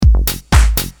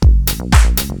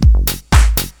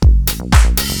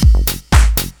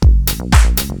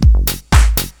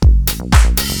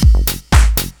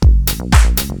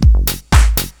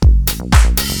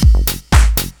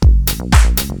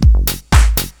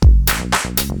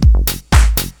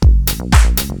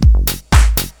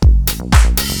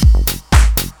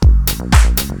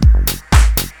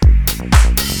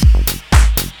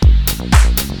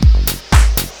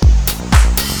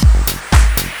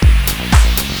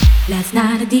Last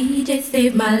night a DJ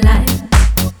saved my life.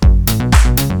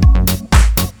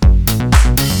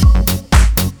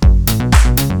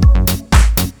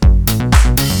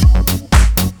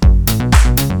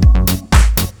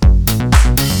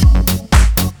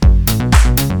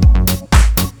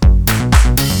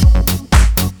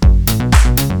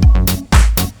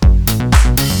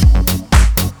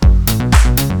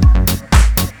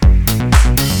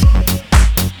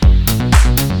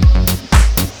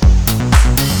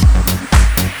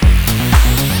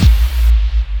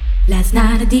 Last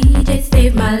night a DJ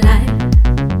saved my life.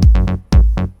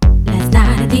 Last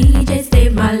night a DJ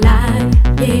saved my life,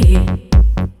 yeah.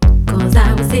 'Cause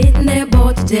I was sitting there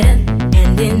bored to death,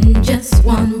 and in just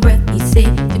one breath he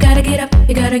said, you gotta get up,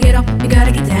 you gotta get off, you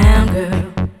gotta get down, girl.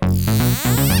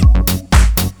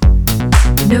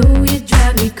 You know you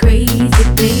drive me crazy,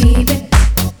 baby.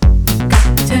 You got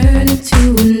to turn into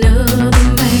another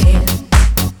man.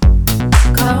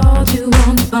 Called you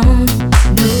on the phone,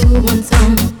 no one's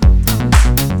home.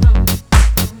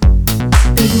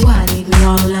 Why leave me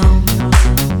all alone?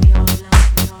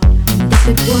 And if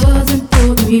it wasn't for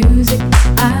the music,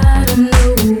 I don't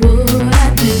know what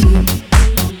I'd do.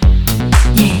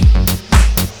 Yeah.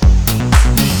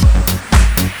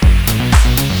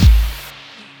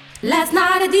 Last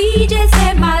night a DJ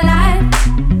saved my life.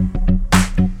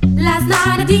 Last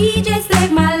night a DJ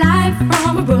saved my life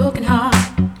from a broken heart.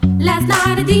 Last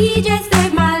night a DJ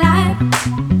saved my life.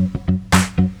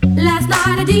 Last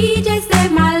night a DJ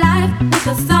saved my life with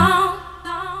a song.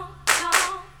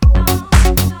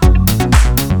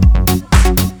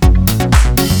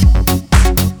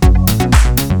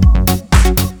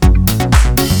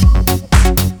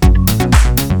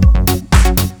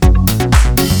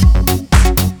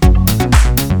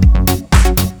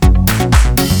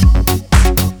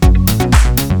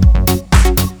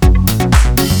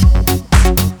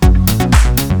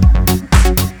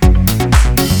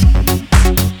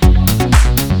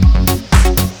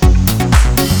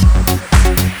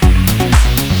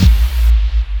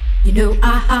 You know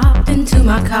I hopped into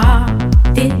my car,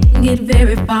 didn't get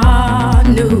very far,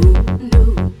 no.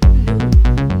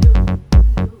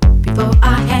 Before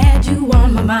I had you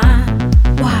on my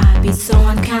mind, why be so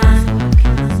unkind?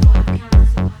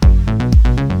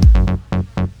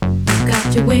 You got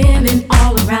your women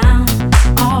all around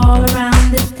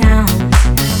this town.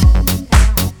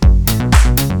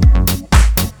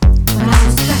 But I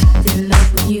was trapped in love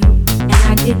with you, and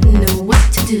I didn't know what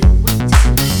to do.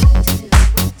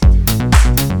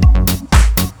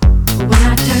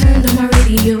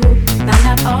 Found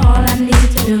out all I need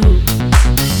to know.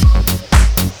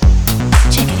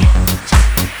 Check it out.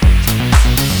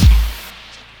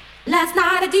 Last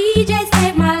night a DJ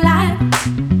saved my life.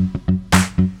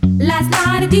 Last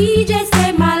night a DJ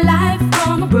saved my life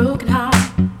from a broken heart.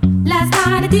 Last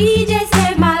night a DJ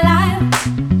saved my life.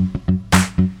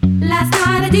 Last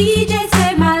night a DJ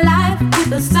saved my life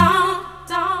with a song.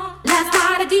 Last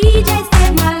night a DJ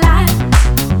saved my life.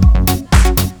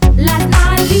 Last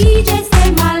night a DJ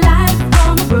saved my life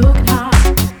from a broken heart.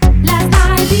 Last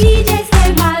night a DJ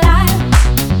saved my life.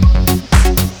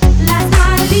 Last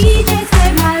night a DJ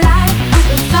saved my life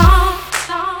with a song.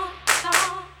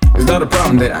 It's not a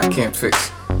problem that I can't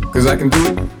fix, 'cause I can do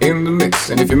it in the mix.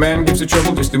 And if your man gives you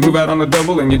trouble, just to move out on the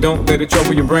double, and you don't let it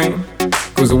trouble your brain,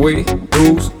 'cause away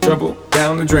goes trouble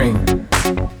down the drain.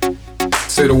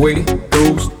 Said away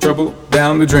goes trouble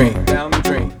down the drain. Down the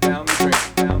drain.